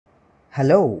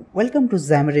Hello, welcome to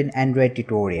Xamarin Android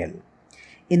tutorial.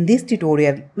 In this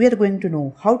tutorial, we are going to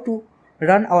know how to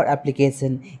run our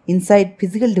application inside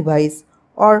physical device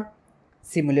or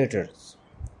simulators.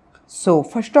 So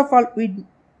first of all, we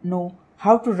know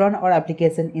how to run our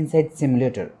application inside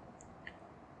simulator.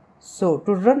 So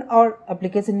to run our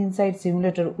application inside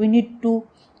simulator, we need to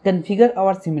configure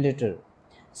our simulator.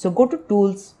 So go to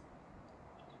Tools,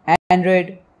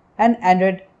 Android and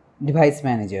Android Device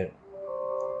Manager.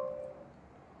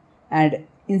 And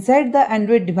inside the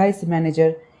Android Device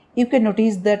Manager, you can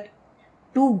notice that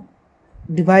two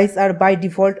devices are by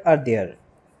default are there.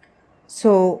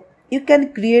 So you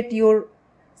can create your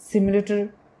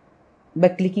simulator by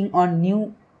clicking on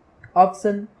new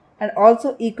option, and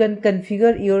also you can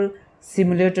configure your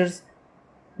simulators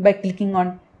by clicking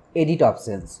on edit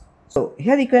options. So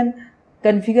here you can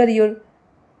configure your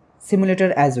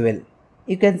simulator as well.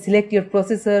 You can select your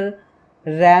processor,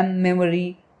 RAM,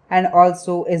 memory, and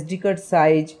also SD card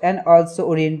size, and also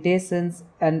orientations,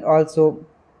 and also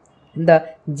the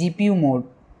GPU mode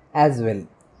as well.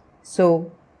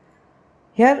 So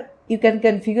here you can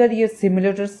configure your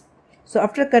simulators. So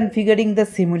after configuring the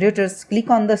simulators, click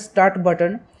on the start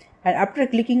button, and after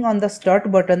clicking on the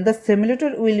start button, the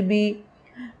simulator will be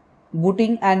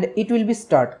booting and it will be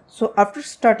start. So after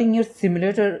starting your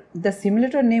simulator, the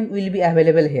simulator name will be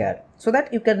available here, so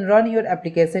that you can run your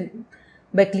application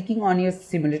by clicking on your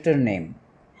simulator name.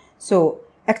 So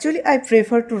actually I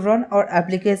prefer to run our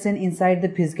application inside the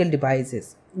physical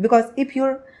devices, because if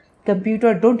your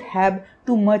computer don't have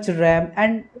too much RAM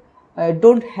and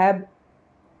don't have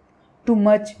too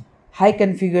much high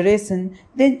configuration,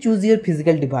 then choose your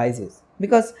physical devices,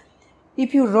 because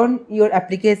if you run your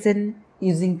application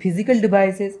using physical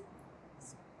devices,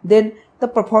 then the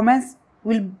performance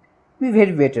will be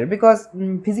very better, because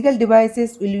physical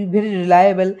devices will be very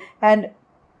reliable and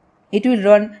it will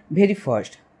run very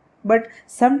fast. But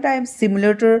sometimes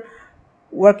simulator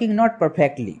working not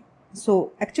perfectly.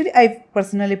 So actually I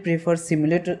personally prefer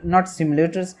not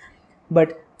simulators,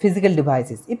 but physical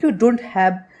devices. If you don't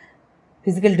have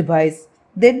physical device,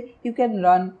 then you can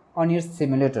run on your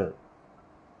simulator.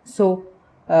 So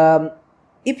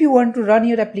if you want to run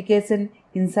your application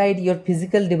inside your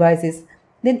physical devices,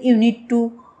 then you need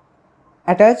to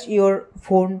attach your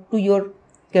phone to your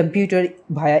computer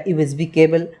via USB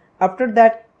cable. After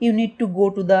that, you need to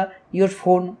go to your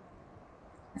phone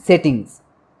settings.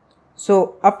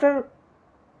 So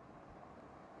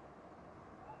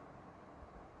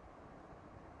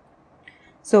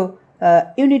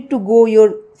you need to go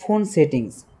your phone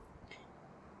settings.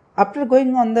 After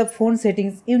going on the phone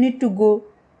settings, you need to go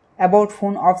about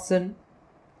phone option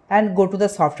and go to the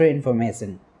software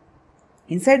information.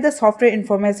 Inside the software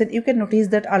information, you can notice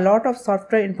that a lot of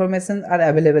software information are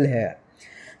available here.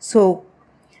 So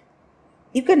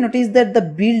you can notice that the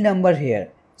build number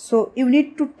here. So you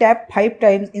need to tap 5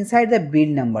 times inside the build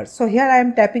number. So here I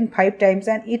am tapping 5 times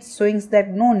and it shows that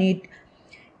no need,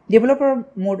 developer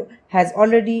mode has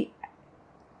already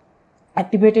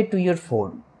activated to your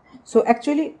phone. So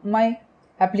actually my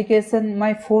application,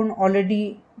 my phone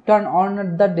already turned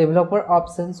on the developer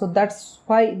option, so that's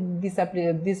why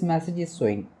this message is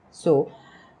showing. So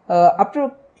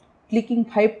after clicking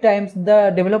 5 times,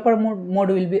 the developer mode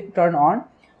will be turned on.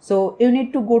 So you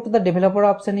need to go to the developer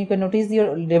option. You can notice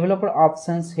your developer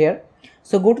options here.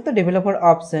 So go to the developer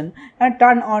option and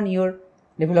turn on your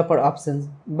developer options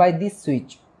by this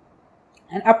switch.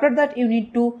 And after that, you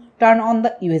need to turn on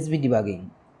the USB debugging.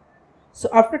 So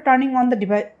after turning on the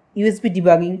USB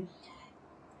debugging,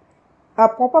 a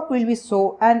pop-up will be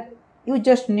shown and you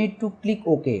just need to click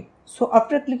OK. So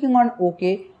after clicking on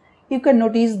OK, you can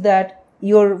notice that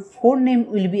your phone name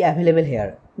will be available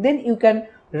here. Then you can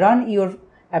run your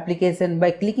application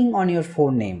by clicking on your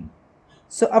phone name.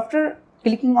 So after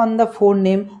clicking on the phone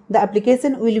name, the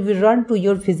application will be run to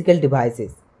your physical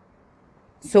devices.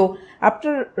 So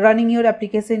after running your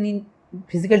application in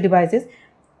physical devices,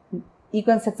 you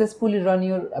can successfully run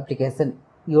your application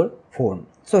your phone.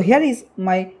 So here is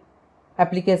my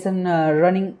application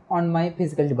running on my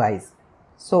physical device.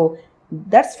 So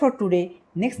that's for today.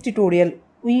 Next tutorial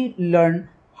we learn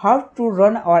how to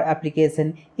run our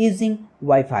application using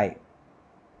Wi-Fi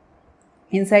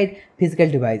inside physical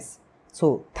device.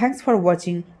 So thanks for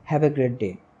watching. Have a great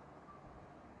day.